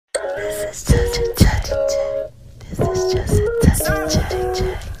is just a touch. This is just a touch.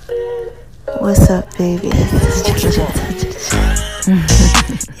 What's up, baby? This is just a touch.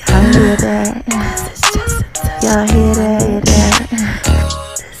 Y'all hear that? Y'all hear that?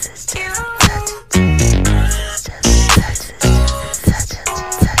 This is just a touch.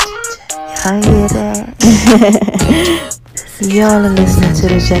 Y'all hear that? Y'all are listening to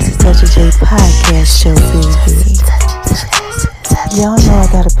the Just a Touch of J podcast show, baby. Y'all know I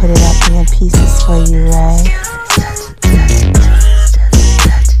gotta put it up in pieces for you, right?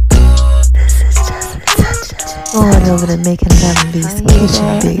 Going over to making Lemon-B's kitchen,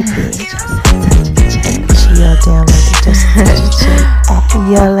 baby. She y'all down like the Just a Touch of J.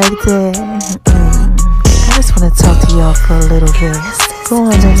 Y'all like that? I just wanna talk to y'all for a little bit. Go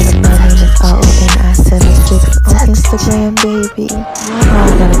on over to my name is RONI76 on Instagram, baby. Y'all know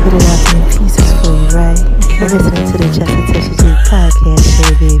I gotta put it out in pieces for you, right? You're listening to the Just a Touch of J podcast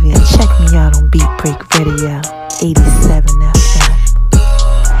show, baby. And check me out on Beat Break Radio, 87 FM.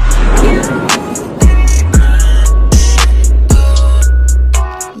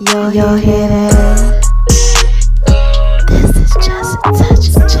 Y'all hear that? This is Just a Touch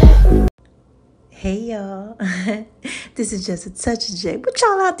of J. Hey y'all, this is Just a Touch of J. What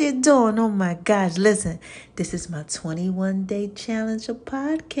y'all out there doing? Oh my gosh, listen, this is my 21-day challenge of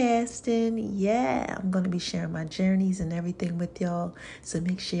podcasting. Yeah, I'm going to be sharing my journeys and everything with y'all, so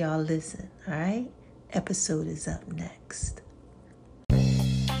make sure y'all listen, all right? Episode is up next.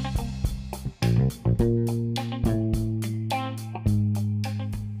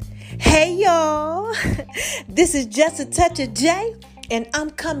 Hey y'all, this is Just a Touch of J. And I'm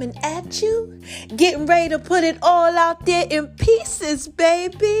coming at you, getting ready to put it all out there in pieces,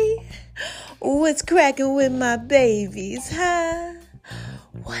 baby. What's cracking with my babies, huh?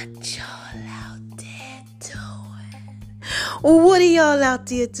 What y'all out there doing? What are y'all out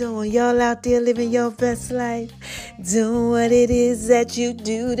there doing? Y'all out there living your best life? Doing what it is that you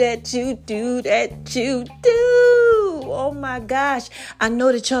do, Oh my gosh. I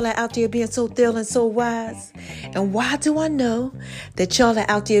know that y'all are out there being so thorough and so wise. And why do I know that y'all are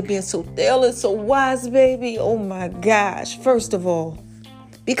out there being so thorough and so wise, baby? Oh my gosh. First of all,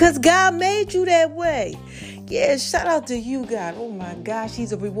 because God made you that way. Yeah, shout out to you, God. Oh my gosh.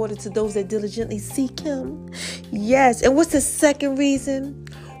 He's a rewarder to those that diligently seek him. Yes. And what's the second reason?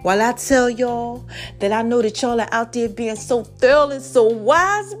 While I tell y'all that I know that y'all are out there being so thorough and so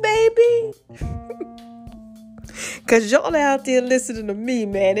wise, baby. Because y'all are out there listening to me,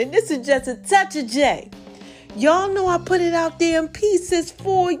 man. And this is Just a Touch of J. Y'all know I put it out there in pieces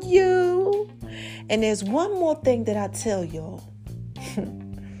for you. And there's one more thing that I tell y'all.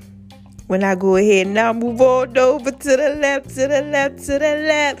 When I go ahead and I move on over to the left,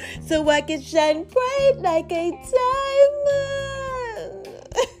 so I can shine bright like a diamond.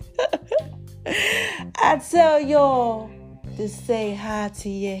 I tell y'all to say hi to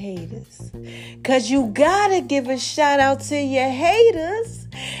your haters. Because you gotta give a shout out to your haters.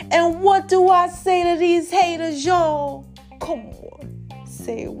 And what do I say to these haters, y'all? Come on,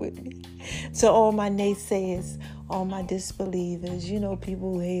 say it with me. To all my naysayers, all my disbelievers,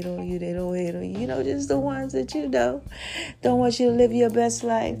 people who hate on you, they don't hate on you. Just the ones that don't want you to live your best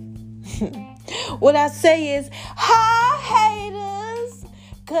life. What I say is, hi haters,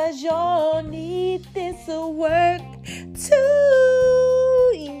 because y'all need this work too.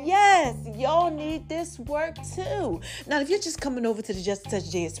 Yes, y'all need this work too. Now, if you're just coming over to the Just a Touch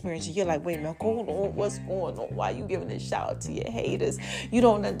J experience, and you're like, wait a minute, hold on, what's going on? Why are you giving a shout out to your haters? You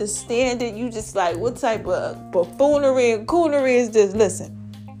don't understand it. You just like, what type of buffoonery and coonery is this? Listen,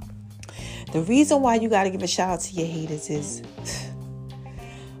 the reason why you got to give a shout out to your haters is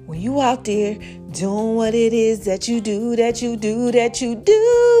when you out there doing what it is that you do,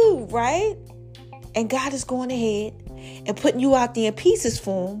 right? And God is going ahead and putting you out there in pieces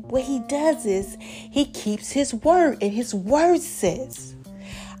for him. What he does is he keeps his word. And his word says,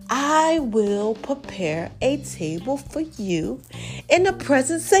 I will prepare a table for you in the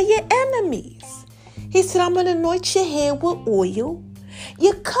presence of your enemies. He said, I'm going to anoint your head with oil.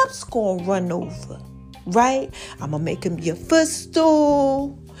 Your cup's going to run over, right? I'm going to make him your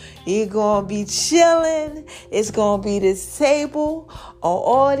footstool. You're going to be chilling. It's going to be this table on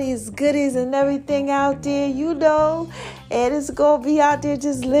all these goodies and everything out there, And it's going to be out there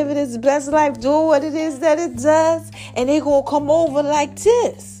just living its best life, doing what it is that it does. And they're going to come over like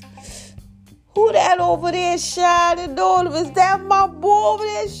this. Who that over there shining all of us? Is that my boy over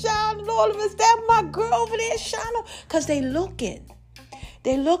there shining all of us? Is that my girl over there shining? Because they looking.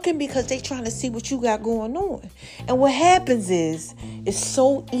 They looking because they trying to see what you got going on. And what happens is, it's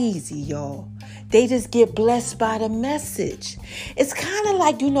so easy, y'all. They just get blessed by the message. It's kind of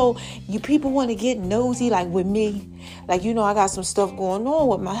like, you people want to get nosy, like with me. Like, I got some stuff going on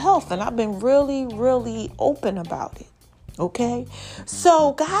with my health, and I've been really, really open about it. Okay?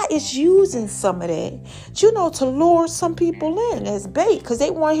 So God is using some of that, to lure some people in as bait, because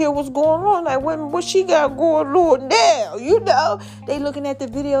they want to hear what's going on. Like, what she got going on now, They looking at the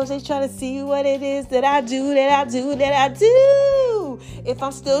videos, they trying to see what it is that I do. If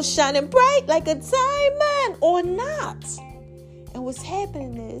I'm still shining bright like a diamond or not. And what's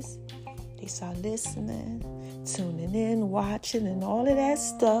happening is they start listening, tuning in, watching, and all of that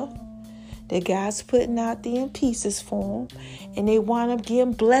stuff that God's putting out there in pieces for them, and they wind up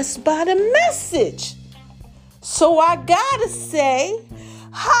getting blessed by the message. So I gotta say,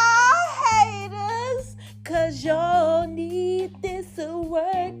 hi haters, cause y'all need this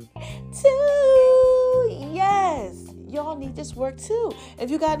work too. Yes, y'all need this work too.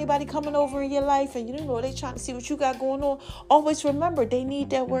 If you got anybody coming over in your life and they trying to see what you got going on, always remember they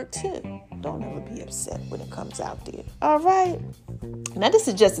need that work too. Don't ever be upset when it comes out there. All right. Now, this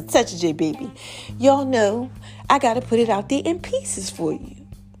is just a touch of J, baby. Y'all know I got to put it out there in pieces for you.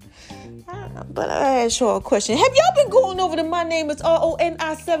 But I ask y'all a question. Have y'all been going over to My Name is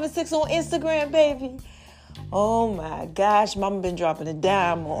RONI76 on Instagram, baby? Oh, my gosh. Mama been dropping a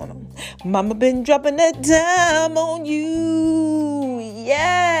dime on them. Mama been dropping a dime on you.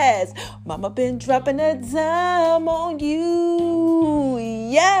 Yes. Mama been dropping a dime on you.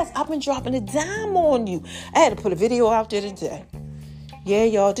 Yes. I've been dropping a dime on you. I had to put a video out there today. Yeah,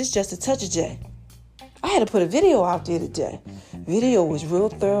 y'all, this is just a touch of J. I had to put a video out there today. Video was real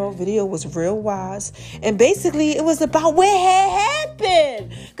thorough. Video was real wise. And basically, it was about what had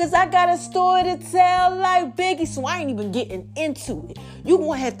happened. Because I got a story to tell like Biggie, so I ain't even getting into it. You're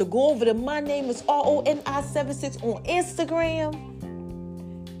going to have to go over to My Name is RONI76 on Instagram.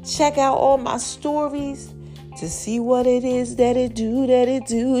 Check out all my stories to see what it is that it do.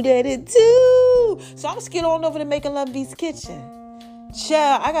 So I'm going to skip on over to Making Love V's Kitchen.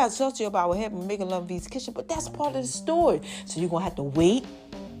 Child, I got to talk to you about what happened with Making Love V's Kitchen, but that's part of the story. So you're going to have to wait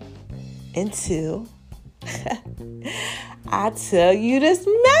until I tell you this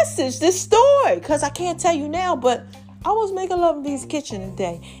message, this story, because I can't tell you now, but I was making Love V's Kitchen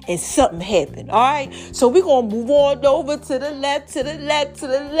today, and something happened, all right? So we're going to move on over to the left, and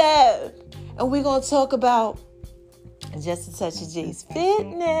we're going to talk about Just a Touch of J's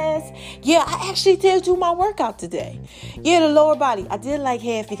Fitness. Yeah, I actually did do my workout today. Yeah, the lower body. I did like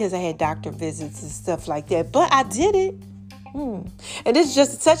half because I had doctor visits and stuff like that. But I did it. And this is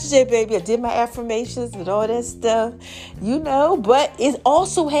Just a Touch of J, baby. I did my affirmations and all that stuff. But it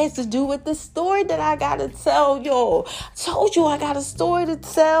also has to do with the story that I got to tell y'all. I told you I got a story to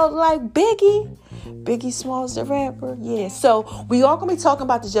tell like Biggie. Biggie Smalls, the rapper. Yeah, so we are going to be talking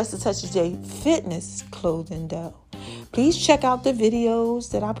about the Just a Touch of J Fitness clothing, though. Please check out the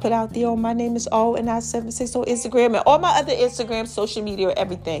videos that I put out there on My Name is RONI76 on Instagram and all my other Instagram, social media,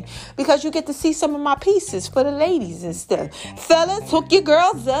 everything. Because you get to see some of my pieces for the ladies and stuff. Fellas, hook your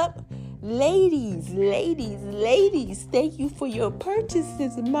girls up. Ladies, thank you for your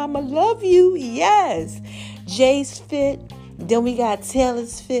purchases. Mama love you. Yes. Jay's Fit. Then we got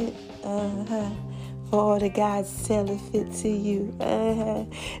Taylor's Fit. For all the guys, Taylor Fit to you.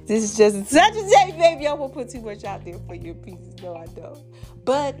 This is just such a day, baby. I won't put too much out there for your pieces. No, I don't.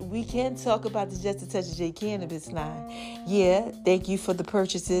 But we can talk about the Just a Touch of J cannabis line. Yeah, thank you for the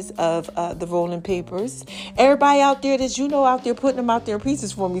purchases of the rolling papers. Everybody out there that out there putting them out there in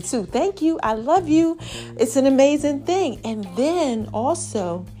pieces for me too. Thank you. I love you. It's an amazing thing. And then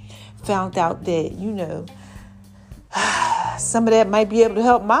also found out that, some of that might be able to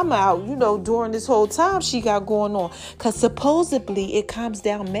help mama out, during this whole time she got going on. Because supposedly it calms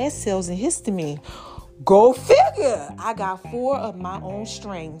down mast cells and histamine. Go figure. I got 4 of my own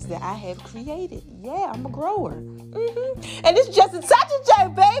strains that I have created. Yeah, I'm a grower. And it's Just a Touch of J,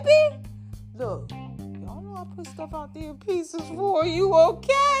 baby. Look, y'all know I put stuff out there in pieces for you,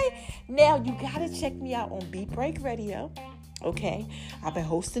 okay? Now, you got to check me out on Beat Break Radio. Okay, I've been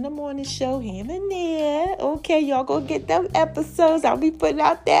hosting a morning show here and there. Okay, y'all go get them episodes. I'll be putting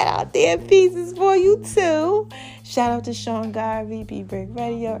out there in pieces for you too. Shout out to Sean Garvey, Beat Break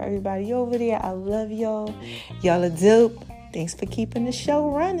Radio, everybody over there. I love y'all. Y'all are dope. Thanks for keeping the show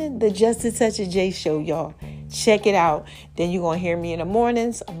running. The Just a Touch of J show, y'all. Check it out. Then you're going to hear me in the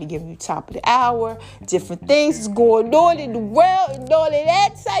mornings. I'll be giving you top of the hour. Different things is going on in the world and all of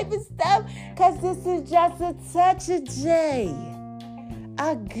that type of stuff. Because this is Just a Touch of J.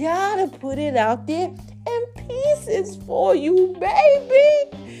 I got to put it out there in pieces for you,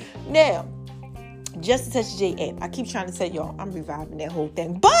 baby. Now, Just a Touch of J app. I keep trying to tell y'all, I'm reviving that whole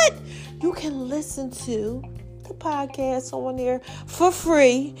thing. But you can listen to the podcast on there for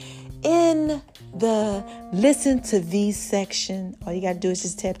free in the Listen to V's section. All you got to do is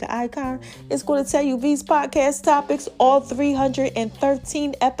just tap the icon. It's going to tell you V's podcast topics. All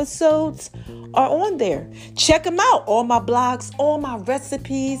 313 episodes are on there. Check them out. All my blogs, all my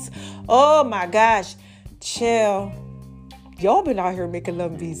recipes. Oh my gosh. Chill. Y'all been out here making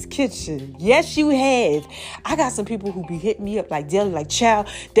love in V's kitchen. Yes, you have. I got some people who be hitting me up like daily, like, child.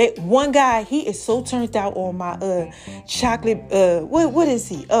 That one guy, he is so turned out on my chocolate. What is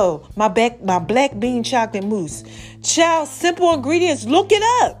he? Oh, my black bean chocolate mousse. Child, simple ingredients. Look it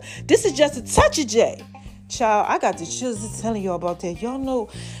up. This is Just a Touch of J. Child, I got the chills just telling y'all about that. Y'all know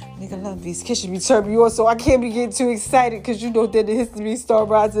making love in V's kitchen be turning me on, so I can't be getting too excited because you know that the history star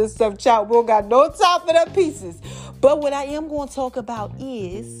rising and stuff. Child, we don't got no time for them pieces. But what I am going to talk about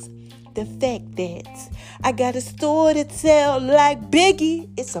is the fact that I got a story to tell like Biggie.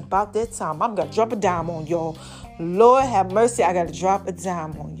 It's about that time. I'm going to drop a dime on y'all. Lord have mercy. I got to drop a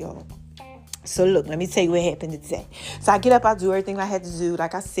dime on y'all. So look, let me tell you what happened today. So I get up, I do everything I had to do.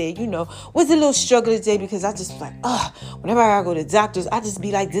 Like I said, was a little struggle today because I just like, whenever I gotta go to the doctors, I just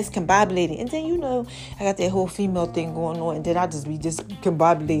be like discombobulated. And then, I got that whole female thing going on. And then I just be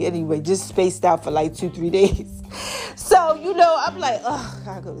discombobulated anyway, just spaced out for like 2-3 days. So, I'm like, I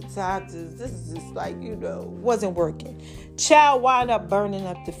gotta go to the doctors. This is just like, wasn't working. Child wound up burning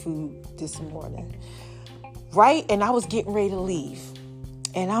up the food this morning. Right? And I was getting ready to leave.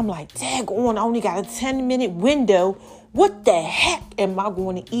 And I'm like, daggone, I only got a 10-minute window. What the heck am I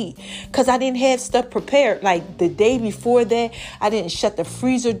going to eat? Because I didn't have stuff prepared. Like the day before that, I didn't shut the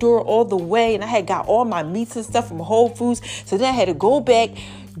freezer door all the way. And I had got all my meats and stuff from Whole Foods. So then I had to go back,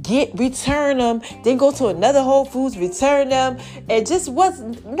 return them, then go to another Whole Foods, return them. And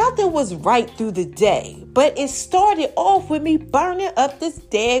nothing was right through the day. But it started off with me burning up this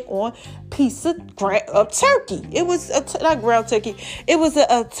daggone piece of turkey. It was not ground turkey. It was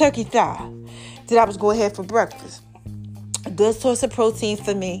a turkey thigh that I was going to have for breakfast. A good source of protein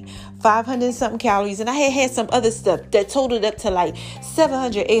for me, 500 something calories. And I had some other stuff that totaled up to like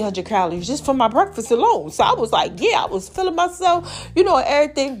 700, 800 calories just for my breakfast alone. So I was like, I was feeling myself,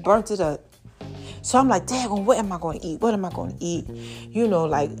 everything burnt it up. So I'm like, dang, what am I going to eat? What am I going to eat?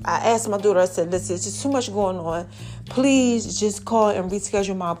 I asked my daughter, I said, listen, it's just too much going on. Please just call and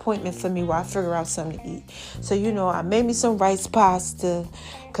reschedule my appointment for me while I figure out something to eat. So, I made me some rice pasta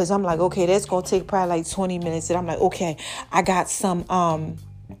because I'm like, okay, that's going to take probably like 20 minutes. And I'm like, okay, I got some,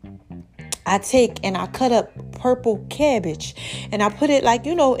 I cut up purple cabbage and I put it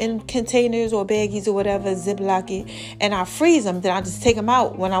in containers or baggies or whatever, Ziploc it, and I freeze them. Then I just take them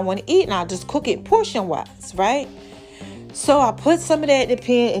out when I want to eat and I just cook it portion wise, right? So I put some of that in the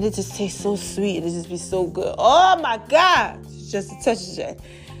pan and it just tastes so sweet. It just be so good. Oh my God. Just a touch of J.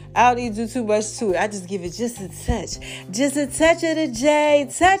 I don't even do too much to it. I just give it just a touch. Just a touch of the J.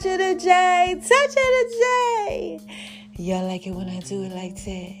 Touch of the J. Touch of the J. Y'all like it when I do it like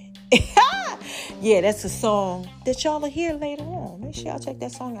that? Yeah, that's a song that y'all will hear later on. Make sure y'all check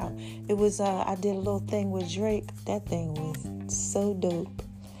that song out. It was, I did a little thing with Drake. That thing was so dope.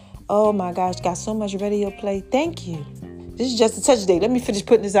 Oh my gosh, got so much radio play. Thank you. This is Just a Touch Day. Let me finish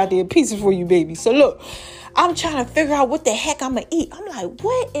putting this out there in pieces for you, baby. So look, I'm trying to figure out what the heck I'm going to eat. I'm like,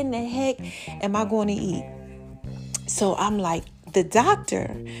 what in the heck am I going to eat? So I'm like, the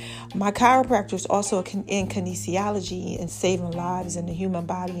doctor, my chiropractor is also in kinesiology and saving lives in the human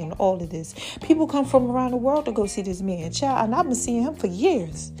body and all of this. People come from around the world to go see this man, child, and I've been seeing him for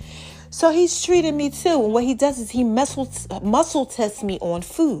years. So he's treating me too. And what he does is he muscle tests me on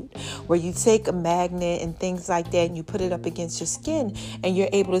food, where you take a magnet and things like that and you put it up against your skin and you're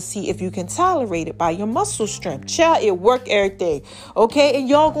able to see if you can tolerate it by your muscle strength. Child, it worked everything. Okay. And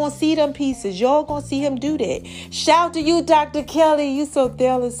y'all gonna see them pieces. Y'all gonna see him do that. Shout to you, Dr. Kelly. You so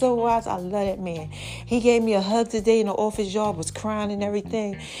thorough and so wise. I love that man. He gave me a hug today in the office. Y'all was crying and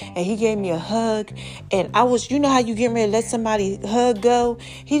everything. And he gave me a hug. And I was, how you getting ready to let somebody hug go?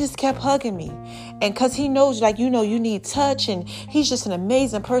 He just kept hugging me. And because he knows, you need touch, and he's just an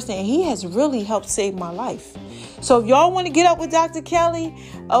amazing person, and he has really helped save my life. So if y'all want to get up with Dr. Kelly,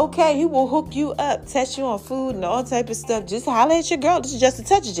 okay, he will hook you up, test you on food and all type of stuff. Just holler at your girl. This is Just a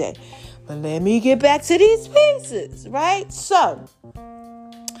Touch of J. But let me get back to these pieces, right? So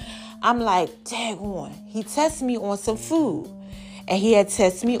I'm like, daggone. He tested me on some food, and he had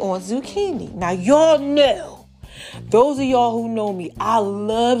tested me on zucchini. Now y'all know. Those of y'all who know me, I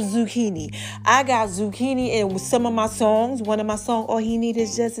love zucchini. I got zucchini in some of my songs. One of my songs, All He Need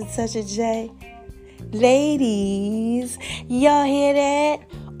Is Just a Touch of J. Ladies, y'all hear that?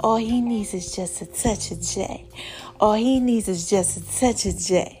 All he needs is just a touch of J. All he needs is just a touch of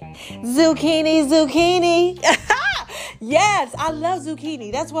J. Zucchini, zucchini. Yes, I love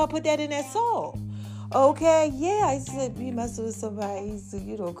zucchini. That's why I put that in that song. Okay, yeah, I used to be messing with somebody. He used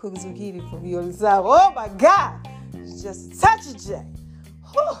to, cook zucchini for me all the time. Oh my God, it's just a touch of J.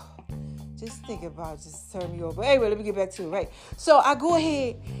 Whew. Just think about it, just turn me over. But anyway, let me get back to it, right? So I go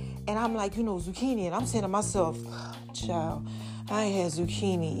ahead and I'm like, zucchini, and I'm saying to myself, child, I ain't had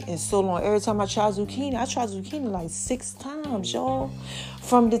zucchini in so long. Every time I try zucchini like 6 times, y'all.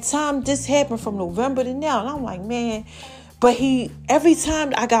 From the time this happened, from November to now. And I'm like, man. But every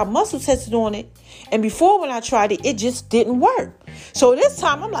time I got muscle tested on it, and before when I tried it, it just didn't work. So this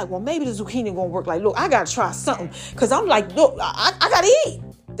time I'm like, well, maybe the zucchini won't work. Like, look, I got to try something. Because I'm like, look, I got to eat.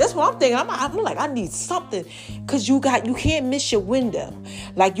 That's what I'm thinking. I'm like, I need something. Because you can't miss your window.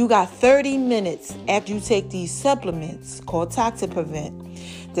 Like, you got 30 minutes after you take these supplements called Toxin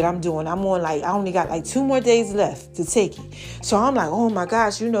Prevent that I'm doing. I'm on I only got 2 more days left to take it. So I'm like, oh my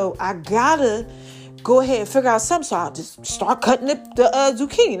gosh, I gotta go ahead and figure out something. So I just start cutting the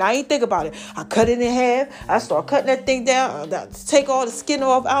zucchini. And I ain't think about it. I cut it in half. I start cutting that thing down. Take all the skin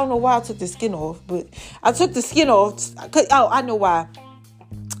off. I don't know why I took the skin off, but I took the skin off. I know why.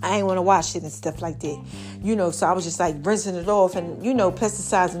 I ain't want to wash it and stuff like that. So I was just rinsing it off and,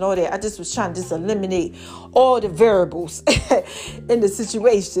 pesticides and all that. I just was trying to just eliminate all the variables in the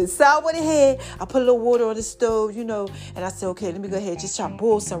situation. So I went ahead, I put a little water on the stove, and I said, okay, let me go ahead and just try to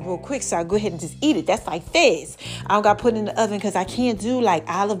boil some real quick. So I go ahead and just eat it. That's fast. I don't got to put it in the oven because I can't do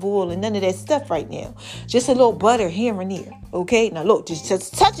olive oil and none of that stuff right now. Just a little butter here and there. Okay. Now look,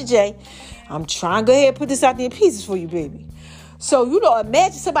 just touch it, Jay. I'm trying to go ahead and put this out there in pieces for you, baby. So,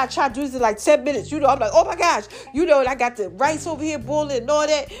 imagine somebody try to do this in 10 minutes. I'm like, oh my gosh. And I got the rice over here boiling and all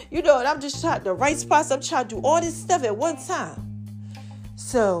that. And I'm just trying, the rice pots, I'm trying to do all this stuff at one time.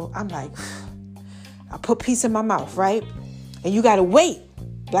 So, I'm like, I put peace in my mouth, right? And you got to wait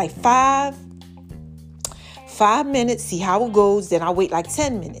 5 minutes, see how it goes. Then I wait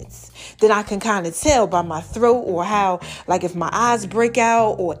 10 minutes. Then I can kind of tell by my throat or how, if my eyes break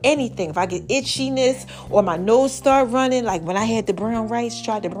out or anything, if I get itchiness or my nose start running, when I had tried the brown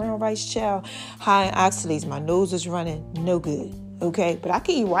rice, child, high in oxalates, my nose was running, no good, okay? But I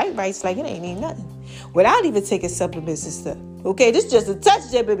can eat white rice it ain't even nothing without even taking supplements and stuff, okay? This is just a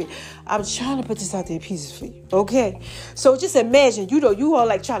touch there, baby. I'm trying to put this out there in pieces for you, okay? So just imagine, you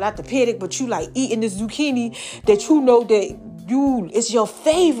all trying not to panic, but you eating this zucchini that that it's your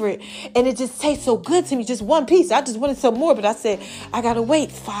favorite, and it just tastes so good to me. Just one piece. I just wanted some more, but I said I gotta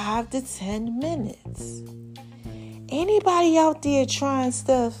wait 5 to 10 minutes. Anybody out there trying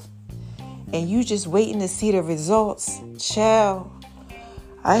stuff and you just waiting to see the results? Child,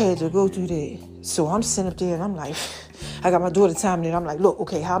 I had to go through that. So I'm sitting up there and I'm like, I got my daughter timing it. I'm like, look,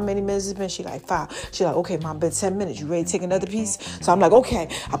 okay, how many minutes has it been? She 5. She okay, Mom, been 10 minutes. You ready to take another piece? So I'm like, okay.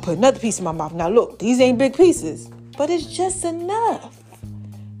 I put another piece in my mouth. Now look, these ain't big pieces. But it's just enough,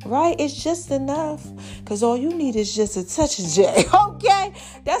 right? It's just enough because all you need is just a touch of J, okay?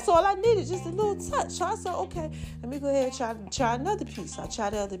 That's all I needed, just a little touch. So I said, okay, let me go ahead and try another piece. I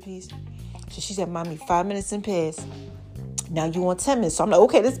tried the other piece. So she said, Mommy, 5 minutes and passed. Now you want 10 minutes. So I'm like,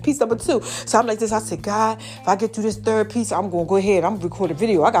 okay, this is piece number 2. So I'm like this. I said, God, if I get through this third piece, I'm going to go ahead. I'm going to record a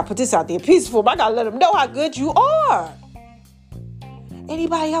video. I got to put this out there in pieces for them. I got to let them know how good you are.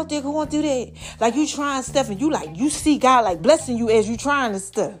 Anybody out there going through that? You trying stuff and you see God blessing you as you trying this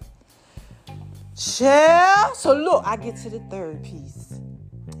stuff. Chill. So look, I get to the third piece.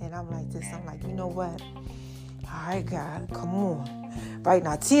 And I'm like this. I'm like, you know what? All right, God, come on. Right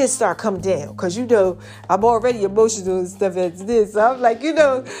now, tears start coming down. Because, I'm already emotional and stuff as this. So I'm like,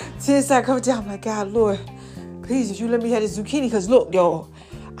 tears start coming down. I'm like, God, Lord, please, if you let me have this zucchini. Because look, y'all.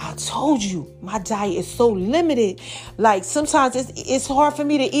 I told you, my diet is so limited. Sometimes it's hard for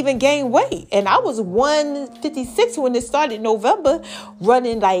me to even gain weight. And I was 156 when it started in November,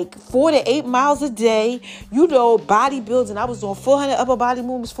 running 4 to 8 miles a day. Bodybuilding. I was doing 400 upper body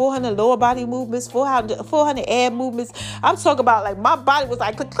movements, 400 lower body movements, 400 ab movements. I'm talking about my body was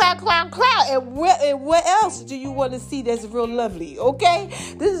clap, clap, clap. And what else do you want to see that's real lovely? Okay?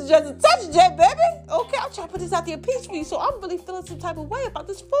 This is just a touch of J, baby. Okay? I'm trying to put this out there in peace for you. So I'm really feeling some type of way about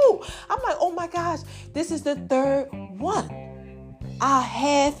this food. I'm like, oh my gosh, this is the third one. I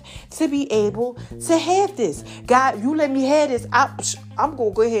have to be able to have this. God, you let me have this. I'm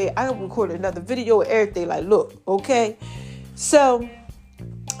going to go ahead. I'm going to record another video and everything. Look, okay. So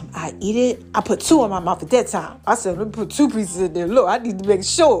I eat it. I put 2 in my mouth at that time. I said, let me put 2 pieces in there. Look, I need to make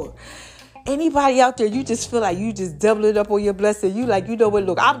sure. Anybody out there, you just feel like you just double it up on your blessing. You you know what,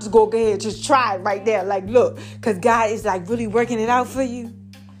 look, I'm just going to go ahead and just try it right there. Look, because God is really working it out for you.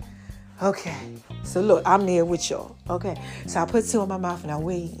 Okay. So look, I'm there with y'all. Okay. So I put 2 in my mouth and I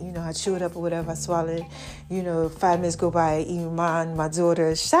wait. I chew it up or whatever. I swallow it. 5 minutes go by. Even my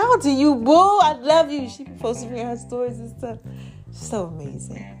daughter, shout out to you, boo. I love you. She posted me her stories and stuff. So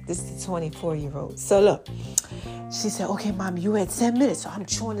amazing. This is the 24-year-old. So look, she said, okay, Mommy, you had 10 minutes. So I'm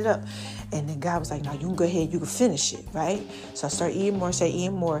chewing it up. And then God was like, now you can go ahead. You can finish it, right? So I start eating more,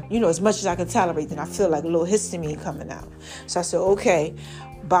 as much as I can tolerate. Then I feel like a little histamine coming out. So I said, okay,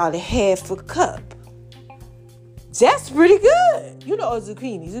 about a half a cup. That's pretty good. A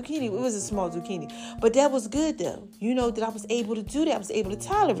zucchini. It was a small zucchini. But that was good, though. That I was able to do that. I was able to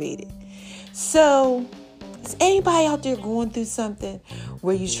tolerate it. So is anybody out there going through something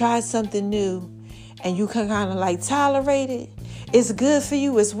where you tried something new and you can kind of like tolerate it? It's good for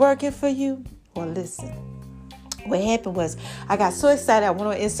you. It's working for you. Well, listen. What happened was I got so excited. I went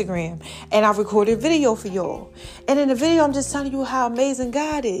on Instagram and I recorded a video for y'all. And in the video, I'm just telling you how amazing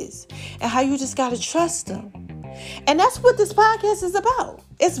God is and how you just got to trust him. And that's what this podcast is about.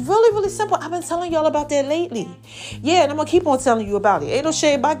 It's really, really simple. I've been telling y'all about that lately. Yeah, and I'm going to keep on telling you about it. Ain't no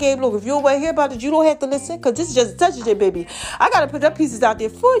shame by Gabe. Look, if you don't want to hear about it, you don't have to listen because this is just touches it, baby. I got to put that pieces out there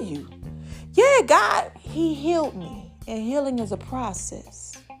for you. Yeah, God, he healed me. And healing is a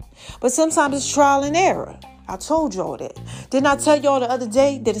process. But sometimes it's trial and error. I told y'all that. Didn't I tell y'all the other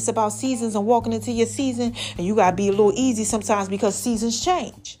day that it's about seasons and walking into your season? And you got to be a little easy sometimes because seasons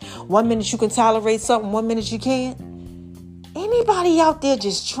change. 1 minute you can tolerate something, 1 minute you can't. Anybody out there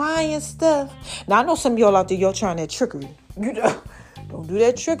just trying stuff? Now, I know some of y'all out there, y'all trying that trickery. Don't do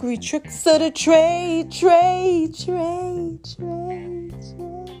that trickery. Tricks of the trade.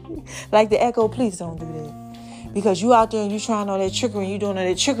 Like the Echo, please don't do that. Because you out there and you trying all that trickery and you doing all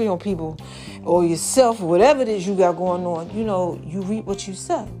that trickery on people or yourself or whatever it is you got going on, you reap what you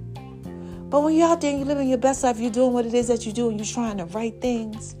sow. But when you're out there and you're living your best life, you're doing what it is that you do and you're trying the right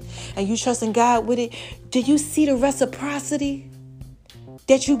things and you trusting God with it, do you see the reciprocity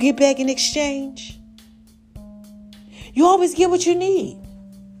that you get back in exchange? You always get what you need.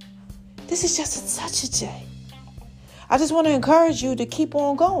 This is just a touch a day. I just want to encourage you to keep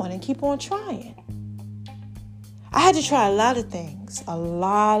on going and keep on trying. I had to try a lot of things. A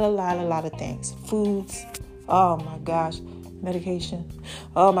lot of things. Foods. Oh my gosh. Medication.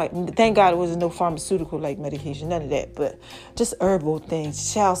 Oh my, thank God it wasn't no pharmaceutical like medication. None of that. But just herbal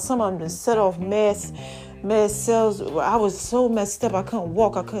things. Child, some of them set off mass cells. I was so messed up. I couldn't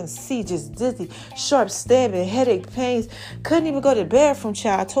walk. I couldn't see. Just dizzy. Sharp stabbing. Headache pains. Couldn't even go to the bathroom,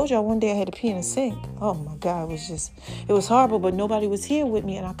 child. I told y'all one day I had to pee in the sink. Oh my God. It was horrible, but nobody was here with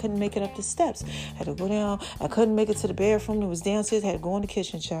me and I couldn't make it up the steps. I had to go down. I couldn't make it to the bathroom. It was downstairs. I had to go in the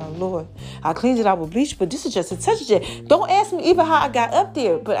kitchen, child. Lord. I cleaned it out with bleach, but this is just a touch of it. Don't ask me even how I got up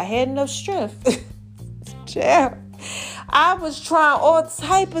there, but I had enough strength. Child. I was trying all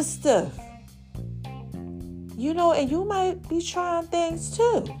type of stuff. And you might be trying things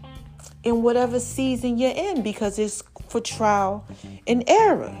too in whatever season you're in because it's for trial and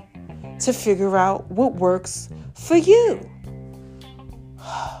error to figure out what works for you.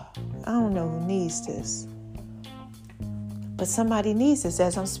 I don't know who needs this, but somebody needs this.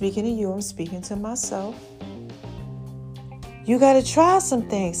 As I'm speaking to you, I'm speaking to myself. You got to try some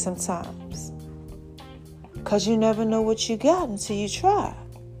things sometimes because you never know what you got until you try.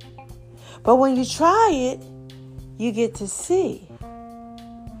 But when you try it, you get to see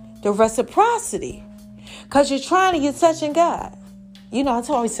the reciprocity because you're trying to get touching God. I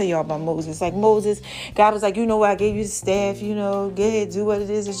always tell y'all about Moses. Like Moses, God was like, what? I gave you the staff, go ahead, do what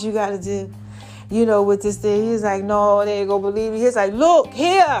it is that you got to do, with this thing. He's like, no, they ain't going to believe me. He's like, look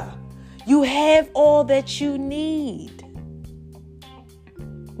here, you have all that you need.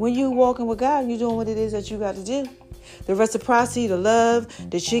 When you're walking with God, you're doing what it is that you got to do. The reciprocity, the love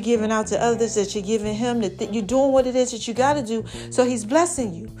that you're giving out to others, that you're giving him, you're doing what it is that you got to do. So he's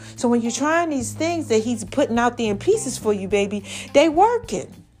blessing you. So when you're trying these things that he's putting out there in pieces for you, baby, they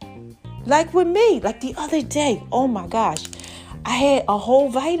working. Like with me, like the other day, oh my gosh, I had a whole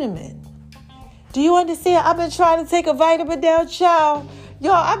vitamin. Do you understand? I've been trying to take a vitamin down, child.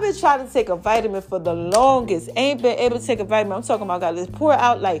 Y'all, I've been trying to take a vitamin for the longest. Ain't been able to take a vitamin. I'm talking about, let's pour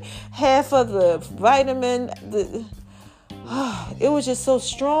out like half of the vitamin. It was just so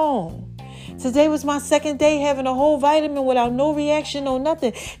strong. Today was my second day having a whole vitamin without no reaction or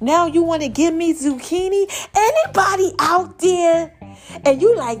nothing. Now you want to give me zucchini? Anybody out there? And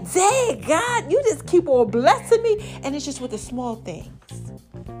you like, dang, God, you just keep on blessing me. And it's just with the small things.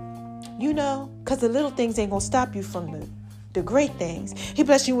 Because the little things ain't going to stop you from the great things. He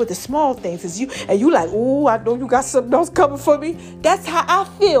bless you with the small things. And you like, oh, I know you got something else coming for me. That's how I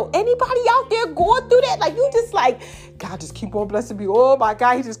feel. Anybody out there going through that? Like, you just like, God just keep on blessing me. Oh my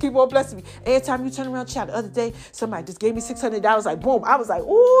God, he just keep on blessing me. Every time you turn around, child, the other day, somebody just gave me $600. Like, boom. I was like,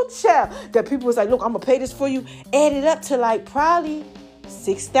 ooh, child. That people was like, look, I'm going to pay this for you. Added up to like probably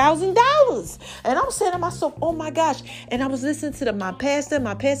 $6,000. And I'm saying to myself, oh my gosh. And I was listening to my pastor.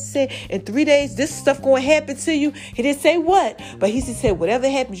 My pastor said, in 3 days, this stuff going to happen to you. He didn't say what, but he just said, whatever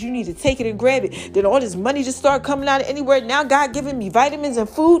happens, you need to take it and grab it. Then all this money just started coming out of anywhere. Now God giving me vitamins and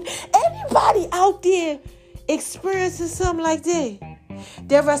food. Anybody out there experiencing something like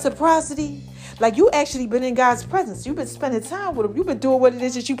that reciprocity, like you actually been in God's presence. You've been spending time with him. You've been doing what it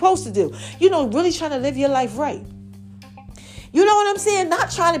is that you're supposed to do. Really trying to live your life right. You know what I'm saying? Not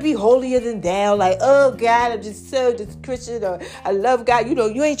trying to be holier than thou, like, oh God, I'm just so just Christian, or I love God.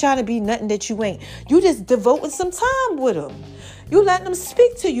 You ain't trying to be nothing that you ain't. You just devoting some time with him. You letting him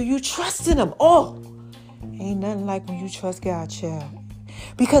speak to you. You trusting him. Oh, ain't nothing like when you trust God, child.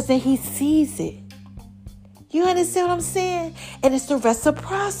 Because then he sees it. You understand what I'm saying? And it's the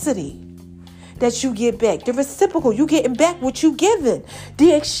reciprocity that you get back. The reciprocal. You getting back what you giving.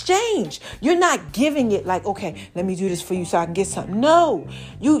 The exchange. You're not giving it like, okay, let me do this for you so I can get something. No.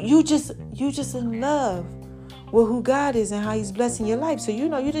 You just in love with who God is and how he's blessing your life. So,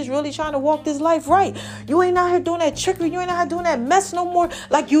 you're just really trying to walk this life right. You ain't out here doing that trickery. You ain't out here doing that mess no more.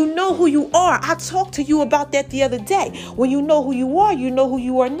 Like, you know who you are. I talked to you about that the other day. When you know who you are, you know who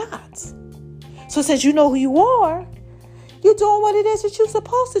you are not. So since you know who you are, you're doing what it is that you're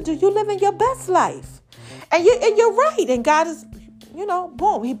supposed to do. You're living your best life. And you're right. And God is,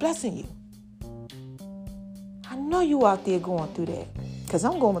 boom, he blessing you. I know you out there going through that. Because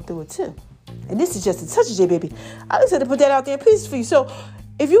I'm going through it too. And this is just a touch of J, baby. I just had to put that out there in pieces for you. So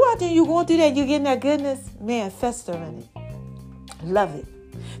if you out there, you going through that, you're getting that goodness, man, fester in it. Love it.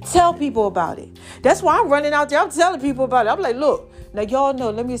 Tell people about it. That's why I'm running out there. I'm telling people about it. I'm like, look. Now, y'all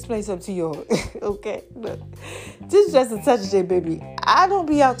know, let me explain something to you. Okay? Look, this is just a touch of J, baby. I don't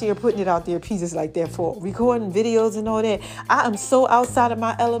be out there putting it out there pieces like that for recording videos and all that. I am so outside of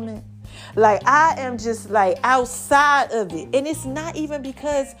my element. Like, I am just like outside of it. And it's not even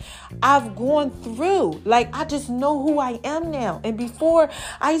because I've gone through. Like, I just know who I am now. And before,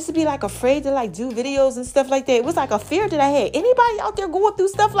 I used to be like afraid to like do videos and stuff like that. It was like a fear that I had. Anybody out there going through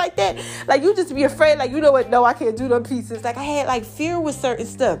stuff like that? Like, you just be afraid, like, you know what? No, I can't do them pieces. Like, I had like fear with certain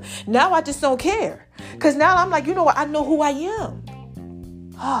stuff. Now I just don't care. Because now I'm like, you know what? I know who I am.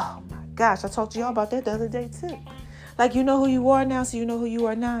 Oh my gosh. I talked to y'all about that the other day too. Like, you know who you are now, so you know who you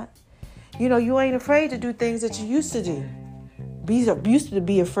are not. You ain't afraid to do things that you used to do. Used to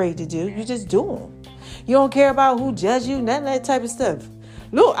be afraid to do. You just do them. You don't care about who judge you, none of that type of stuff.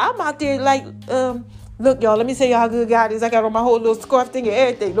 Look, I'm out there like, look, y'all, let me tell y'all how good God is. I got on my whole little scarf thing and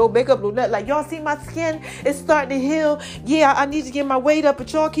everything. No makeup, no nothing. Like, y'all see my skin? It's starting to heal. Yeah, I need to get my weight up,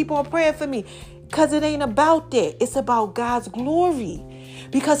 but y'all keep on praying for me. Because it ain't about that. It's about God's glory.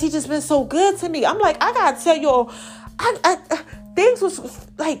 Because he just been so good to me. I'm like, I got to tell y'all, things was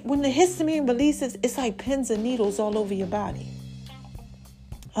like when the histamine releases, it's like pins and needles all over your body.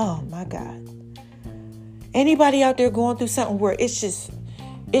 Oh my God. Anybody out there going through something where it's just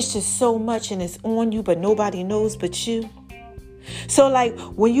so much and it's on you, but nobody knows but you. So like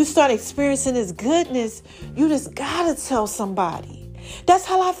when you start experiencing this goodness, you just gotta tell somebody. That's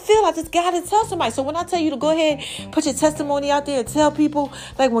how I feel. I just gotta tell somebody. So when I tell you to go ahead, put your testimony out there and tell people,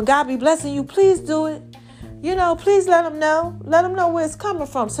 like when God be blessing you, please do it. Please let them know. Let them know where it's coming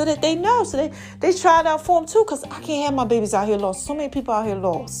from so that they know. So they try it out for them too. Because I can't have my babies out here lost. So many people out here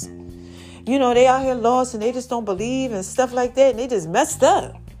lost. They out here lost and they just don't believe and stuff like that. And they just messed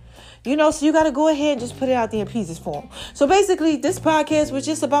up. So you got to go ahead and just put it out there in pieces for them. So basically, this podcast was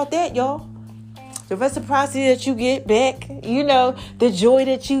just about that, y'all. The reciprocity that you get back, the joy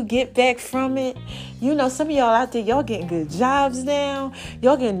that you get back from it. Some of y'all out there, y'all getting good jobs now.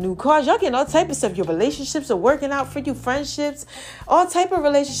 Y'all getting new cars. Y'all getting all type of stuff. Your relationships are working out for you. Friendships, all type of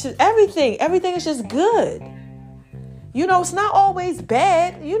relationships. Everything is just good. It's not always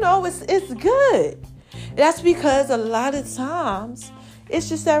bad. It's good. That's because a lot of times it's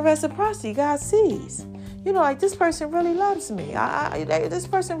just that reciprocity God sees. Like this person really loves me. This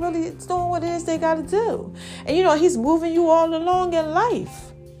person really is doing what it is they got to do. And, he's moving you all along in life.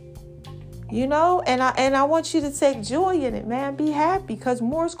 And I want you to take joy in it, man. Be happy because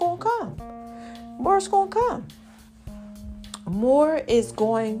more is going to come. More is going to come. More is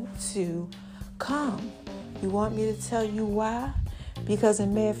going to come. You want me to tell you why? Because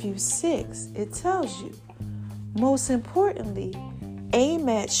in Matthew 6, it tells you, most importantly, aim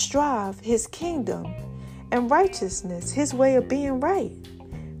at, strive his kingdom and righteousness, his way of being right.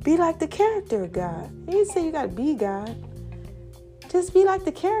 Be like the character of God. You didn't say you got to be God. Just be like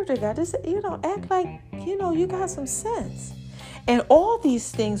the character of God. Just, act like you got some sense. And all these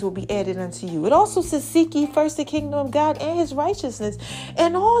things will be added unto you. It also says, seek ye first the kingdom of God and his righteousness.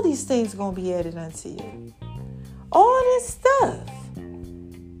 And all these things are going to be added unto you. All this stuff.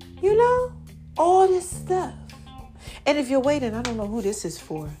 All this stuff. And if you're waiting, I don't know who this is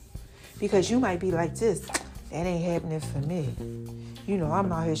for. Because you might be like this. That ain't happening for me.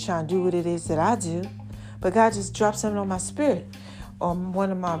 I'm out here trying to do what it is that I do. But God just dropped something on my spirit. On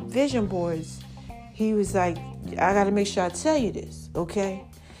one of my vision boards, he was like, I got to make sure I tell you this, okay?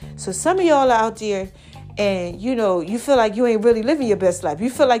 So some of y'all are out there and, you feel like you ain't really living your best life. You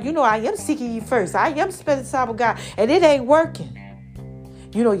feel like, I am seeking you first. I am spending time with God and it ain't working.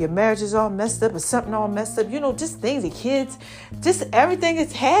 Your marriage is all messed up or something all messed up. Just things, the kids, just everything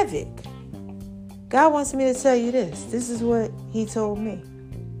is havoc. God wants me to tell you this. This is what he told me.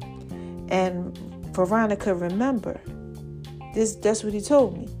 And Veronica, remember, that's what he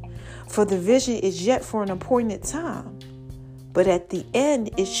told me. For the vision is yet for an appointed time, but at the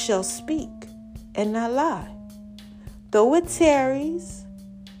end it shall speak and not lie. Though it tarries,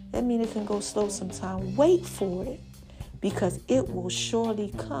 that means it can go slow sometime. Wait for it, because it will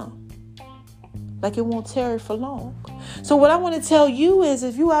surely come. Like it won't tarry for long. So what I want to tell you is,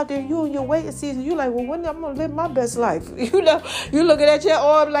 if you out there, you in your waiting season, you like, well, when am I going to live my best life? You looking at your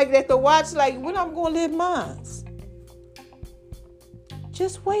arm like at the watch, like, when I'm going to live mine?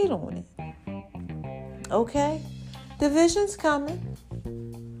 Just wait on it. Okay? The vision's coming.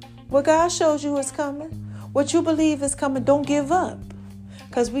 What God shows you is coming. What you believe is coming. Don't give up.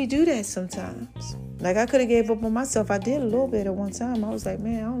 Because we do that sometimes. Like, I could have gave up on myself. I did a little bit at one time. I was like,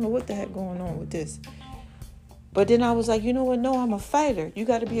 man, I don't know what the heck going on with this. But then I was like, you know what? No, I'm a fighter. You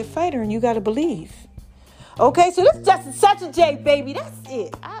got to be a fighter and you got to believe. Okay, so this is just such a J, baby. That's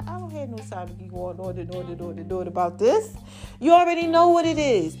it. I don't have no time to be going on about this. You already know what it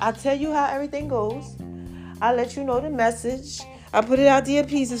is. I tell you how everything goes. I let you know the message. I put it out there in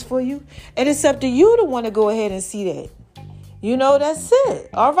pieces for you. And it's up to you to want to go ahead and see that. That's it.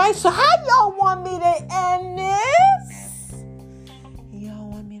 All right, so how y'all want me to end this? Y'all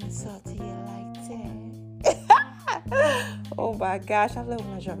want me to talk to you like that? Oh my gosh, I love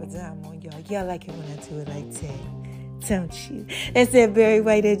when I drop a dime on y'all. Y'all like it when I do it like that, don't you? That's that Barry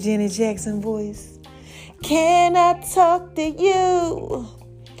White, that Janet Jackson voice. Can I talk to you?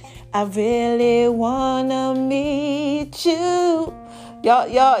 I really wanna meet you. Y'all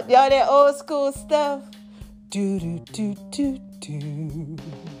that old school stuff. Do do do do do.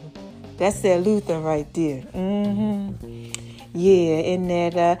 That's that Luther right there. Yeah, in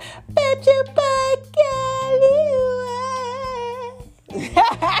that bet you by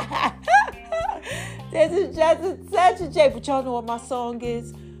This is just such a J. But y'all know what my song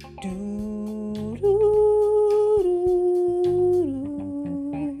is? Do, do, do.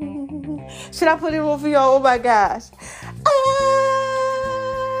 Should I put it on for y'all? Oh my gosh.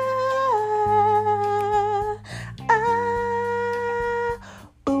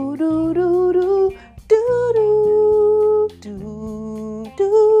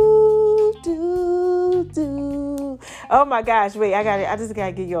 Oh my gosh, wait, I just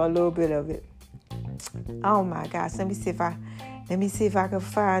gotta give you a little bit of it. Oh my gosh, let me see if I can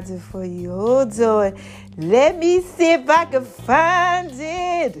find it for you. Hold on. Let me see if I can find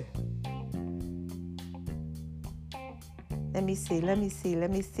it. Let me see.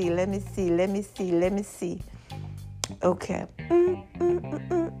 Okay.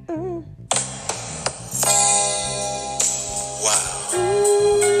 Wow.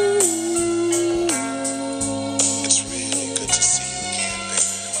 It's really good to see you again,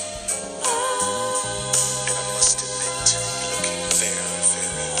 baby. And I must admit, you're looking very,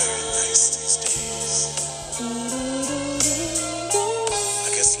 very, very nice these days. I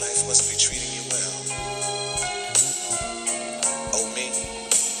guess life must be treating you well. Oh, me?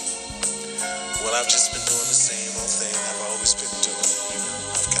 Well, I've just been doing the same old thing I've always been doing.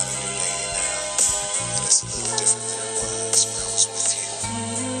 I've got a new lady now, and it's a little different than it was when I was with you.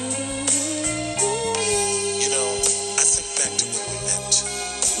 I think back to when we met.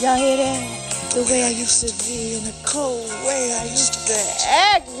 Y'all hear that? The way I used to be in the cold way I used to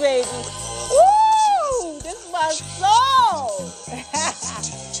act, baby. Woo! This is my song.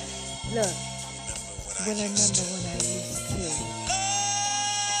 Look, when I remember when I used to.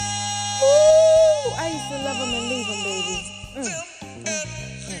 Woo! I used to love them and leave them, baby.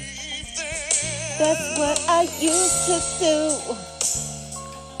 That's what I used to do.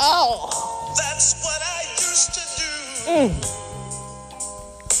 Oh. That's what I used to do.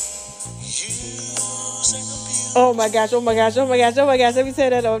 Oh my gosh. Let me turn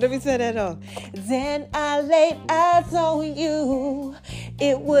that off. Then I laid eyes on you.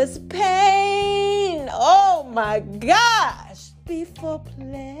 It was pain. Oh my gosh. Before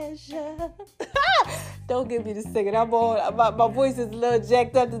pleasure. Don't get me to singing. My voice is a little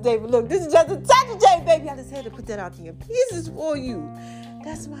jacked up today, but look, this is just a touch of J, baby. I just had to put that out there in pieces for you.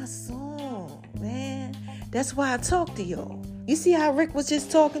 That's my song, man. That's why I talk to y'all. You see how Rick was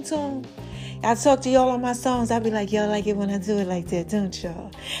just talking to him? I talk to y'all on my songs. I be like, y'all like it when I do it like that, don't y'all?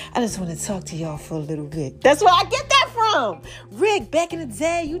 I just want to talk to y'all for a little bit. That's where I get that from. Rick, back in the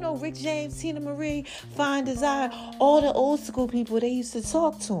day, you know Rick James, Tina Marie, Fine Desire, all the old school people, they used to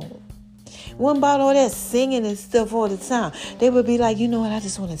talk to him. One about all that singing and stuff all the time. They would be like, you know what, I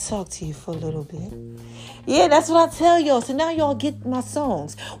just want to talk to you for a little bit. Yeah, that's what I tell y'all. So now y'all get my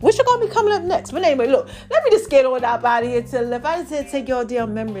songs. Which are going to be coming up next. But anyway, look, let me just get on out of here to the left. I just said take y'all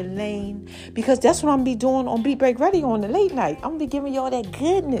down memory lane. Because that's what I'm going to be doing on Beat Break Radio on the late night. I'm going to be giving y'all that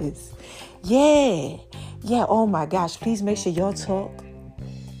goodness. Yeah. Yeah, oh my gosh. Please make sure y'all talk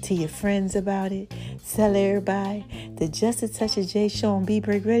to your friends about it. Tell everybody the Just a Touch of J show on Beat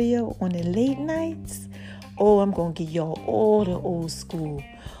Break Radio on the late nights. Oh, I'm going to give y'all all the old school.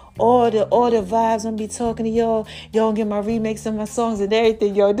 All the vibes. I'm be talking to y'all. Y'all get my remakes of my songs and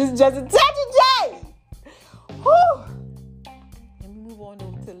everything, yo. This is Just a Touch of J. Whew. Let me move on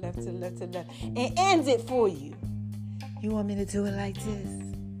over to the left, to the left, to the left. And ends it for you. You want me to do it like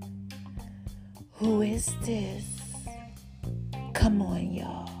this? Who is this? Come on,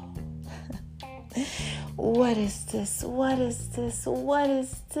 y'all. What is this? What is this? What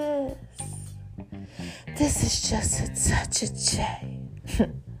is this? This is Just a Touch of J.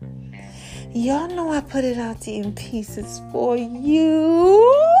 Y'all know I put it out there in pieces for you.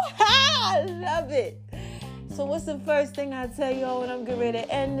 I love it. So what's the first thing I tell y'all when I'm getting ready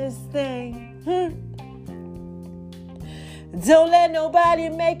to end this thing? Don't let nobody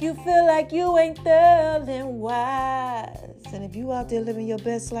make you feel like you ain't thorough and wise. And if you out there living your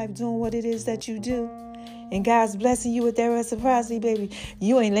best life, doing what it is that you do, and God's blessing you with that reciprocity, baby,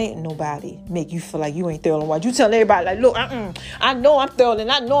 you ain't letting nobody make you feel like you ain't thorough and wise. You tell everybody, like, look, I know I'm thorough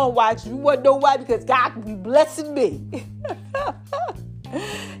and I know I'm wise. You wouldn't know why, because God can be blessing me.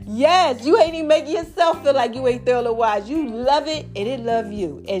 Yes, you ain't even making yourself feel like you ain't thorough and wise. You love it and it love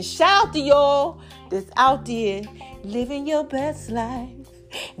you. And shout out to y'all that's out there living your best life.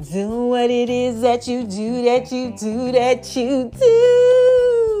 Doing what it is that you do, that you do, that you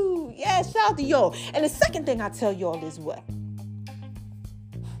do. Yeah, shout out to y'all. And the second thing I tell y'all is what?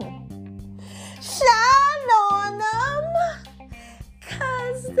 Shine on them,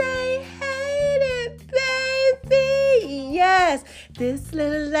 'cause they hate it, baby. Yes, this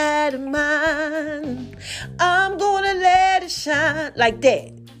little light of mine, I'm gonna let it shine. Like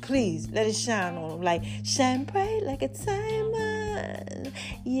that. Please, let it shine on them. Like, shine bright like a diamond.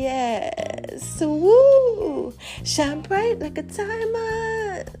 Yes. Woo. Shine bright like a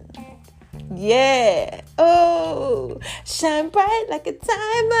diamond. Yeah. Oh. Shine bright like a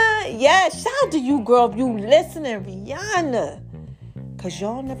diamond. Yeah. Shout out to you, girl, if you listening, Rihanna. Because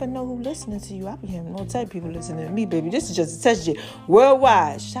y'all never know who listening to you. I be hearing all type of people listening to me, baby. This is Just a Touch of J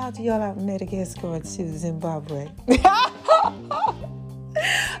worldwide. Shout out to y'all out in Madagascar too, Zimbabwe.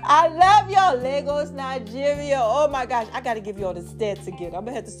 I love y'all, Lagos, Nigeria. Oh my gosh, I gotta give y'all the stats again. I'm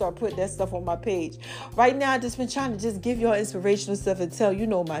gonna have to start putting that stuff on my page. Right now, I just been trying to just give y'all inspirational stuff and tell you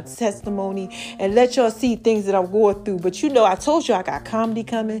know my testimony and let y'all see things that I'm going through. But you know, I told you I got comedy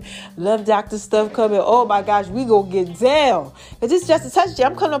coming, Love Doctor stuff coming. Oh my gosh, we gonna get down. And this is Just a Touch of J.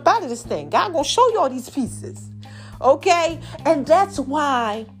 I'm coming up out of this thing. God gonna show y'all these pieces, okay? And that's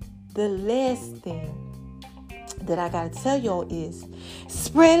why the last thing that I gotta tell y'all is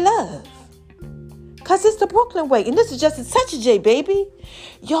spread love, cause it's the Brooklyn way, and this is Just a Touch of J, baby.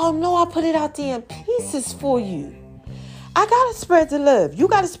 Y'all know I put it out there in pieces for you. I gotta spread the love. You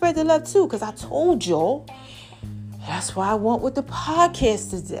gotta spread the love too, cause I told y'all that's why I want with the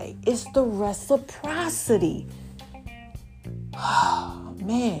podcast today. It's the reciprocity. Oh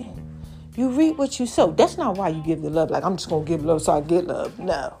man, you reap what you sow. That's not why you give the love. Like, I'm just gonna give love so I get love.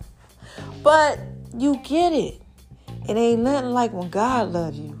 No, but you get it. It ain't nothing like when God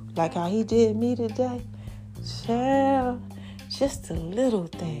loves you, like how he did me today. Child, just the little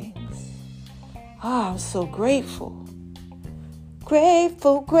things. Oh, I'm so grateful.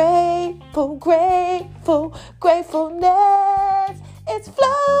 Grateful, grateful, grateful, gratefulness. It's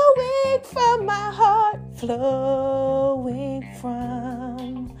flowing from my heart, flowing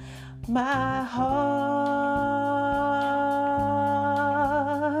from my heart.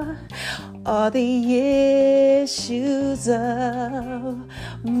 All the issues of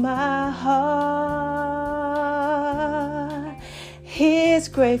my heart, his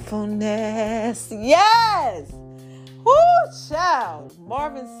gratefulness. Yes! Woo, child.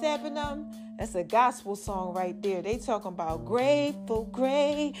 Marvin Sapp and them. That's a gospel song right there. They talking about grateful,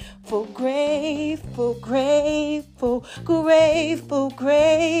 grateful, grateful, grateful, grateful,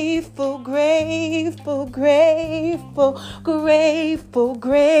 grateful, grateful, grateful, grateful,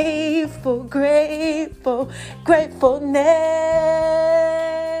 grateful, grateful, gratefulness.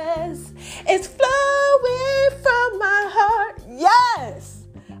 It's flowing from my heart. Yes,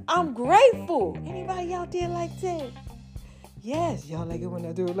 I'm grateful. Anybody out there like that? Yes, y'all like it when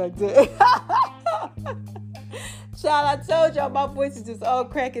I do it like that. Child, I told y'all my voice is just all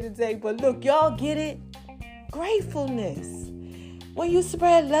cracking today. But look, y'all get it? Gratefulness. When you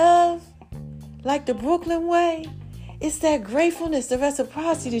spread love, like the Brooklyn way, it's that gratefulness, the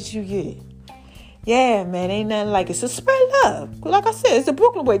reciprocity that you get. Yeah, man, ain't nothing like it. So spread love. Like I said, it's the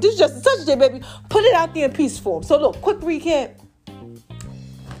Brooklyn way. This is just such a day, baby. Put it out there in peace form. So look, quick recap.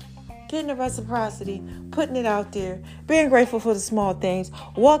 Getting the reciprocity, putting it out there, being grateful for the small things,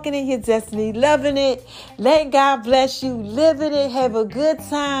 walking in your destiny, loving it, letting God bless you, living it, have a good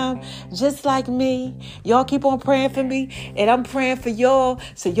time, just like me. Y'all keep on praying for me, and I'm praying for y'all.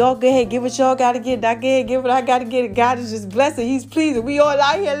 So y'all go ahead, get what y'all got to get. I go ahead, get what I got to get. God is just blessing. He's pleasing. We all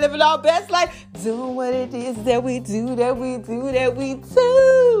out here living our best life, doing what it is that we do, that we do, that we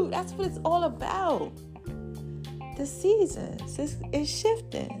do. That's what it's all about. The seasons, it's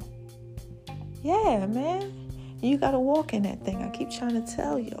shifting. Yeah, man. You got to walk in that thing. I keep trying to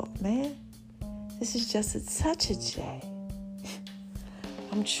tell y'all, man. This is just a touch of J.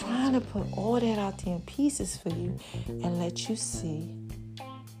 I'm trying to put all that out there in pieces for you and let you see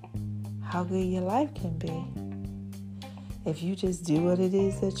how good your life can be. If you just do what it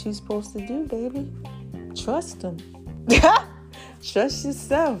is that you're supposed to do, baby. Trust them. Trust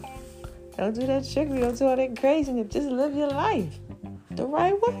yourself. Don't do that trickery. Don't do all that craziness. Just live your life the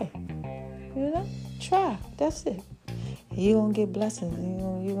right way. You know, try. That's it. And you're going to get blessings.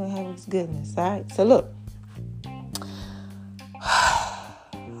 You're going to have His goodness. All right? So, look.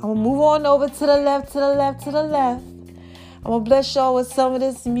 I'm going to move on over to the left, to the left, to the left. I'm going to bless y'all with some of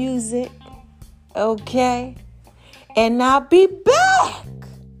this music. Okay? And I'll be back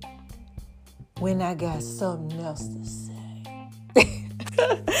when I got something else to say.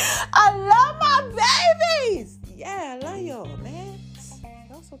 I love my babies. Yeah, I love y'all, man.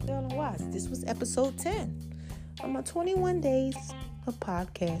 So tell them why. This was episode 10 on my 21 days of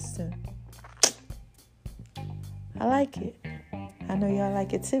podcasting. I like it. I know y'all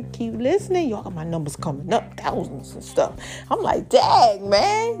like it too. Keep listening. Y'all got my numbers coming up, thousands and stuff. I'm like, dang,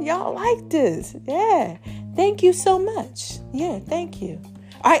 man. Y'all like this. Yeah. Thank you so much. Yeah, thank you.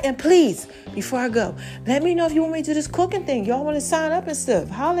 All right, and please, before I go, let me know if you want me to do this cooking thing. Y'all want to sign up and stuff.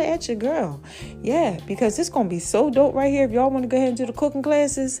 Holler at your girl. Yeah, because it's going to be so dope right here if y'all want to go ahead and do the cooking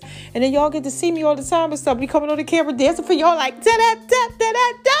classes. And then y'all get to see me all the time and stuff. Be coming on the camera dancing for y'all like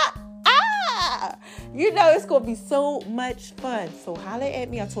da-da-da-da-da-da. Ah! You know, it's going to be so much fun. So holler at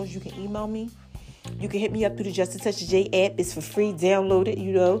me. I told you can email me. You can hit me up through the Just a Touch of J app. It's for free. Download it,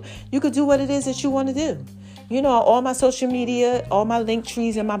 you know. You could do what it is that you want to do. You know, all my social media, all my link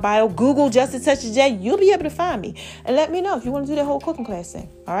trees in my bio. Google Just a Touch of J. You'll be able to find me. And let me know if you want to do that whole cooking class thing.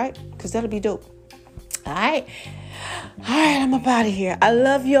 All right? Because that'll be dope. All right? All right, I'm up out of here. I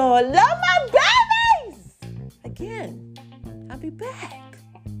love y'all. Love my babies. Again, I'll be back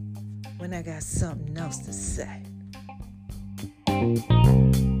when I got something else to say.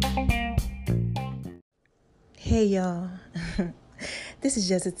 Hey, y'all. This is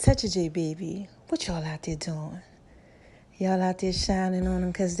Just a Touch of J, baby. What y'all out there doing? Y'all out there shining on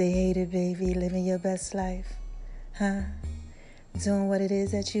them because they hate it, baby. Living your best life. Huh? Doing what it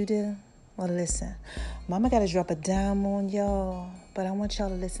is that you do? Well, listen. Mama got to drop a dime on y'all. But I want y'all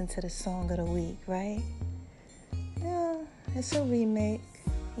to listen to the song of the week, right? Yeah, it's a remake,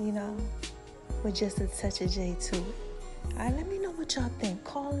 you know, with just a touch of J to it. All right, let me know what y'all think.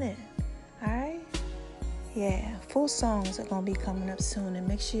 Call in. All right? Yeah, full songs are going to be coming up soon. And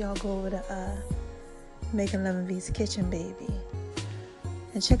make sure y'all go over to Making Love and V's Kitchen, baby.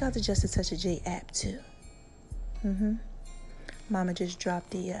 And check out the Just a Touch of J app, too. Mama just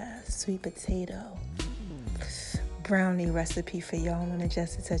dropped the sweet potato brownie recipe for y'all on the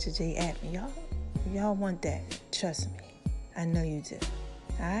Just a Touch of J app. Y'all want that. Trust me. I know you do.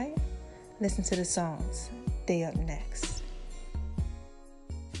 All right? Listen to the songs. They up next.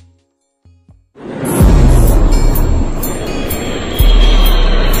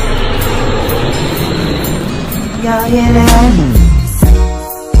 Y'all hear that?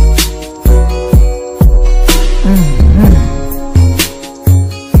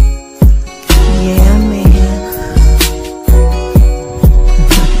 Yeah, man.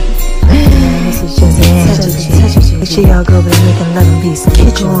 This is just a touch of J. Make sure y'all go over there Making Love and Peace.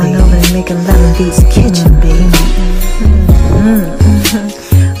 going over and making love in V's kitchen, baby.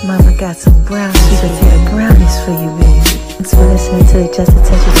 Mama got some brownies. She prepared brownies for you, baby. Thanks for listening to the Just a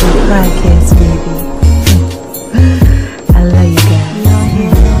Touch of Joy podcast, baby. I love you guys.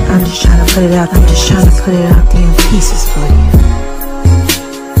 I'm just trying to put it out. I'm just trying to put it out there in pieces for you.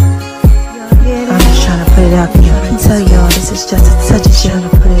 I'm just trying to put it out there in pieces. Tell y'all this is just a touch of joy. Trying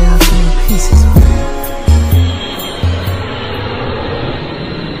to put it out there in pieces for you.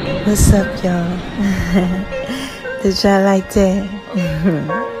 What's up, y'all? Did y'all like that?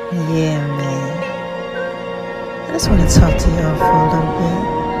 Yeah, man. I just want to talk to y'all for a little bit.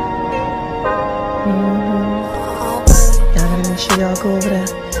 Y'all gotta make sure y'all go over there,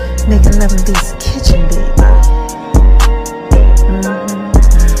 making love in V's kitchen, baby.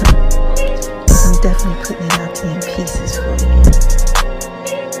 I'm definitely putting it out there in pieces for you.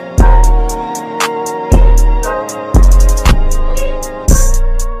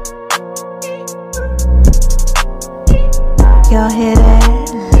 Y'all hear that?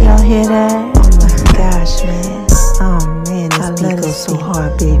 Y'all hear that? Oh my gosh, man. Oh man, this beat goes so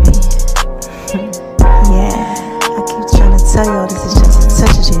hard, baby. Yeah, I keep trying to tell y'all this is just a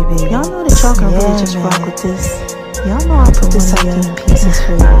touch of J, baby. Y'all know that y'all can really just rock with this. Y'all know I put this out in pieces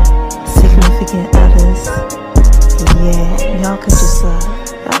for you. Significant others. Yeah, y'all can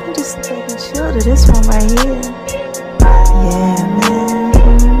just chill to this one right here. Yeah,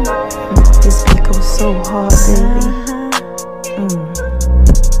 man. This beat goes so hard, baby.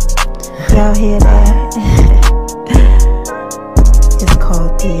 Y'all hear that? It's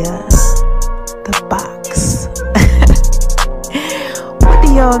called the box. What do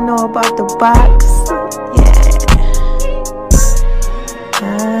y'all know about the box? Yeah.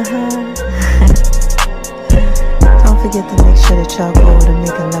 Don't forget to make sure that y'all go over to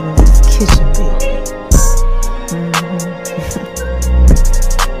making love in V's kitchen, baby.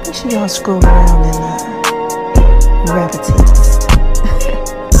 Make sure y'all scroll around and grab a taste.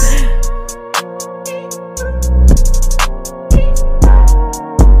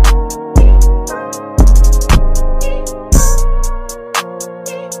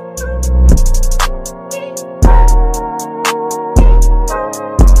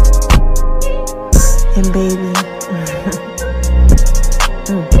 And baby,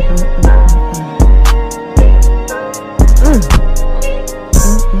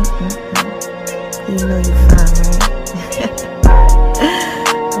 you know you fine, right?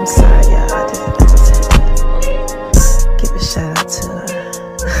 I'm sorry, y'all. I just had to give a shout out to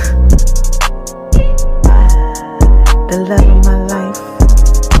the love of my life.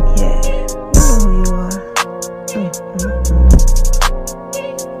 Yeah, you know who you are.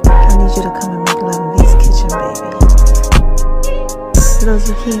 I need you to come and make love in V's kitchen, baby. Little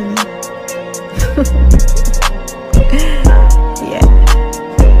zucchini. Yeah.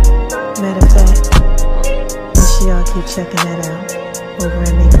 Matter of fact, make sure y'all keep checking that out over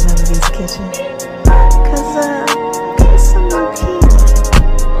at Making Love in V's kitchen. Cause got some new key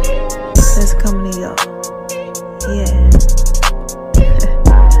that's coming to y'all. Yeah.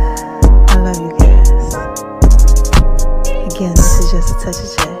 I love you guys. Again, this is just a touch of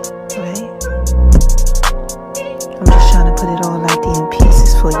J, right? I'm just trying to put it all out there in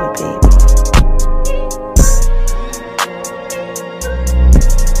pieces for you, baby.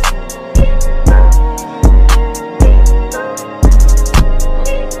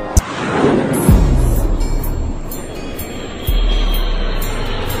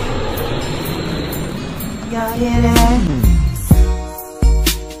 Y'all hear that?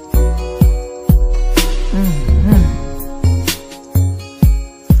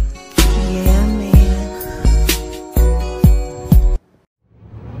 Yeah, man.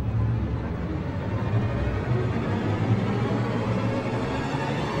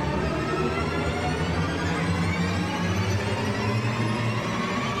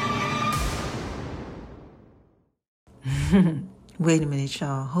 Wait a minute,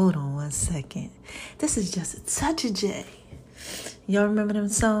 y'all. Hold on one second. This is just a touch of J. Y'all remember them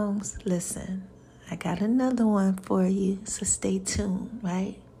songs? Listen, I got another one for you, so stay tuned,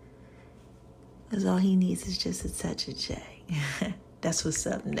 right? Because all he needs is just a touch of J. That's what's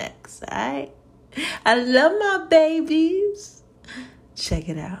up next, all right? I love my babies. Check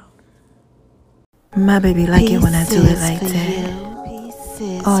it out. My baby like it when I do it like that.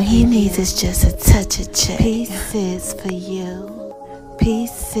 All he needs is just a touch of J. Pieces for you.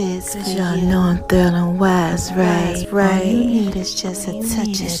 Pieces for you. Y'all know I'm thorough and wise, right? All you need is just a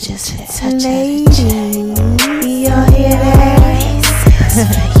touch of J. Ladies, y'all hear that?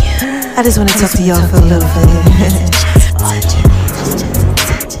 I just want to talk to y'all for a little bit. All you need is just a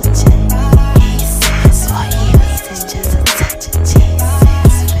touch of J. Pieces for you. All you need is just a touch of J.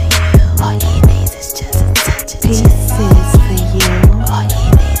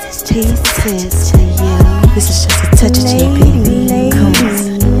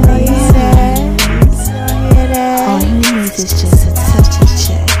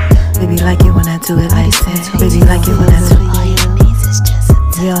 do it like that. Baby, like it when I do it.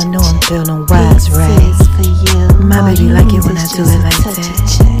 Y'all know I'm feeling wise, right? My baby like it when I do it like that.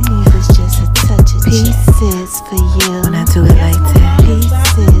 Pieces for you. When I do it like that.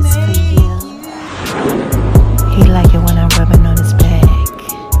 Pieces for you. He like it when I'm rubbing on his back.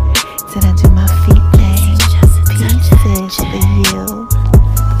 Then I do my feet thing. Pieces for you.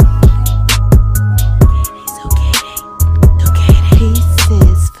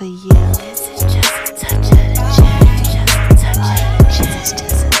 Pieces for you. This is just a touch of the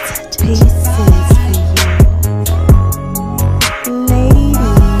pieces for you. Ladies,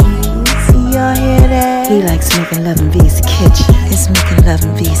 y'all hear that? He likes making love in V's kitchen. It's making love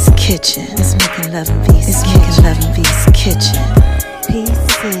in V's kitchen. It's making love in V's kitchen. It's making love in V's kitchen.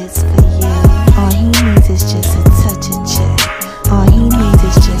 Pieces for you. All he needs is just a touch of check. All he needs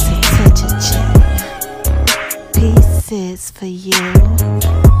is just a touch of check. Pieces for you.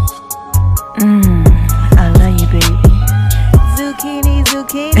 I love you, baby. Zucchini,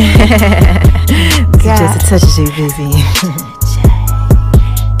 zucchini. Just a touch of J, baby.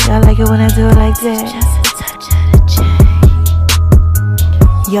 Y'all like it when I do it like that?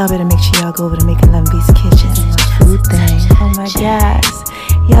 Y'all better make sure y'all go over to Making Love in V's kitchen. My food thing. Oh my gosh.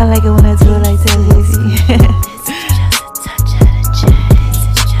 Y'all like it when I do it like that, baby.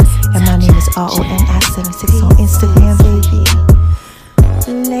 And my name is RONI76 on Instagram, baby.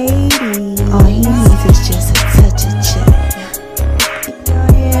 Lady, all he needs is just a touch of check.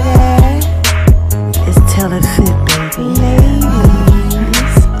 Y'all hear that? It's tell it fit, baby.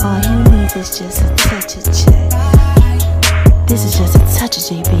 Ladies, all he needs is just a touch of check. This is just a touch of J,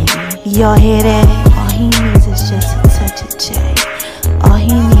 baby. Y'all hear that? All he needs is just a touch of J. All he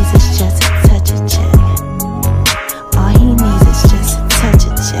needs is just a touch of J. All he needs is just a touch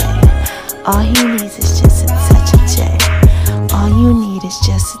of J. All he needs is just a touch of J. All you need is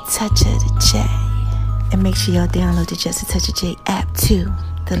just a touch of the J. And make sure y'all download the Just a Touch of J app too.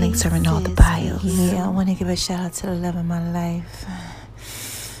 The links are in all the bios. Yeah, I want to give a shout out to the love of my life.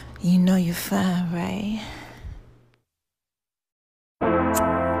 You know you're fine, right?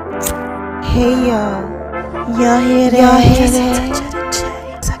 Hey y'all, y'all hear that? Y'all hear that?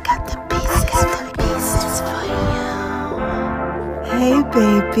 I got the pieces for you. Hey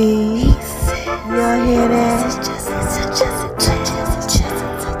baby, y'all hear that?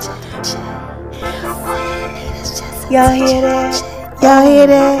 Y'all hear that? Y'all hear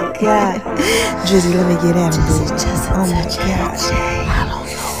that? God, Drizzy, let me get at him, baby. Oh my gosh. I don't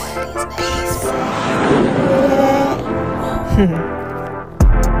know what these pieces.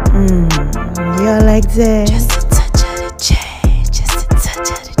 Y'all like that? Just a touch of the J, just a touch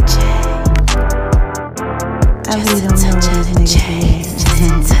of the J. I really don't know what these niggas be. Just a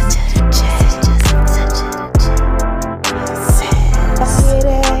touch of the J, just a touch of the J. Y'all hear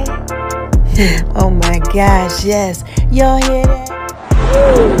that? Oh my gosh, yes. Y'all hear that?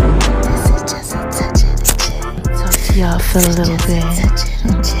 This is just a touch of the J. Talk to y'all for a little bit.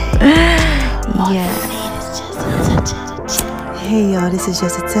 Yeah. Hey y'all, this is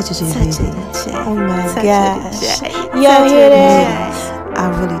just a touch of J, baby. Oh my gosh. Y'all hear that? I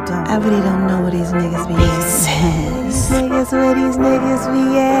really don't know where these niggas be at. Where these niggas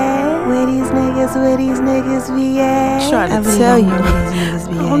be at? Where these niggas be at? Trying to tell you where these niggas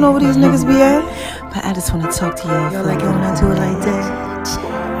be at. I don't know where these niggas be at. But I just want to talk to y'all. Y'all like it when I do it like that?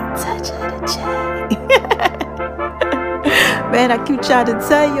 Man, I keep trying to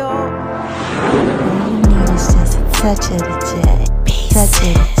tell y'all. All you need is just a touch of the J. Touch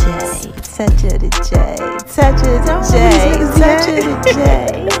of the J, touch of the J, touch of the J, touch of the J.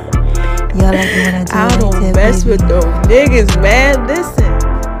 Y'all like it when I do it like that, I don't mess with those niggas, man. Listen,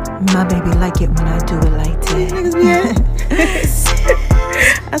 my baby like it when I do it like that. These niggas be at.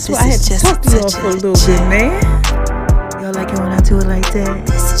 That's why I had to talk to y'all for a little bit, man. Y'all like it when I do it like that?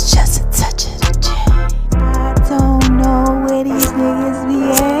 This is just a touch of the J. I don't know where these niggas be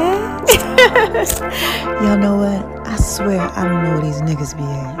at. Y'all know what? I swear I don't know where these niggas be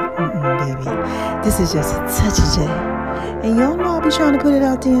at. Baby. This is just a touch of J. And y'all know I'll be trying to put it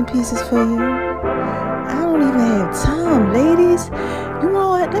out there in pieces for you. I don't even have time, ladies. You know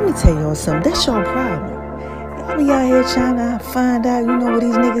what? Let me tell y'all something. That's your problem. Y'all be out here trying to find out, you know, where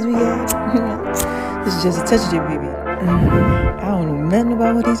these niggas be at. This is just a touch of J, baby. I don't know nothing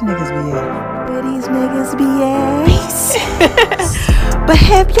about where these niggas be at. Where these niggas be at? Pieces. But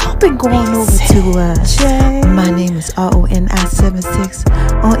have y'all been going over to my name is RONI76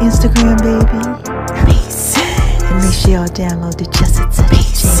 on Instagram, baby? Peace. And make sure y'all download the Just a Touch of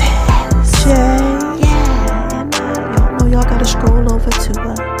J. Yeah. And y'all know y'all gotta scroll over to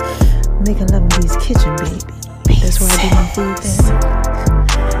Making Love in V's kitchen, baby. That's where I do my food thing.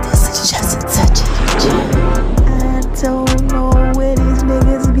 This is just a touch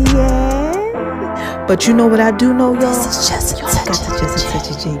But you know what I do know, y'all? This is just Y'all got the Just a Touch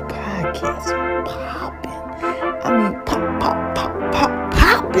of J podcast popping. I mean,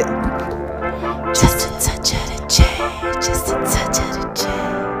 popping. Just a touch of the J. Just a touch of the J.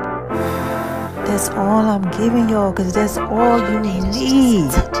 That's all I'm giving y'all, because that's all you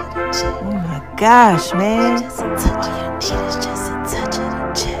need. Oh my gosh, man. All you need is just a touch of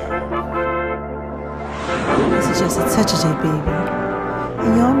the J. This is Just a Touch of J, baby.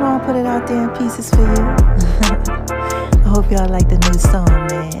 And y'all know I put it out there in pieces for you. I hope y'all like the new song,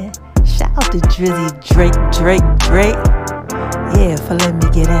 man. Shout out to Drizzy Drake. Yeah, for letting me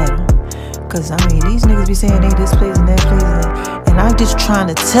get at him. Because, I mean, these niggas be saying they this place and that place. And I'm just trying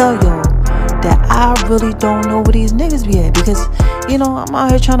to tell y'all that I really don't know where these niggas be at. Because, you know, I'm out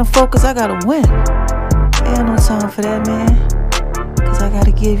here trying to focus. I gotta win. Ain't no time for that, man. Because I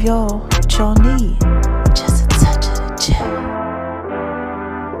gotta give y'all what y'all need. Just a touch of the J.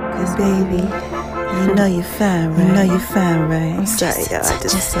 Cause, baby, you know you're fine, right? I'm sorry, y'all. I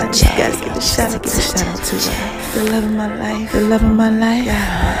just gotta give a shout out to the love of my life. The love of my life. I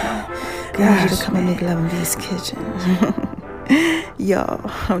need you to come and make love in V's kitchen. Y'all,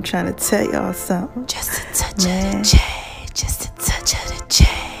 I'm trying to tell y'all something. Just a touch of the J. Just a touch of the J.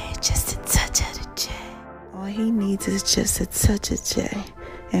 Just a touch of the J. All he needs is just a touch of J.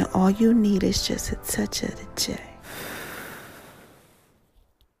 And all you need is just a touch of the J.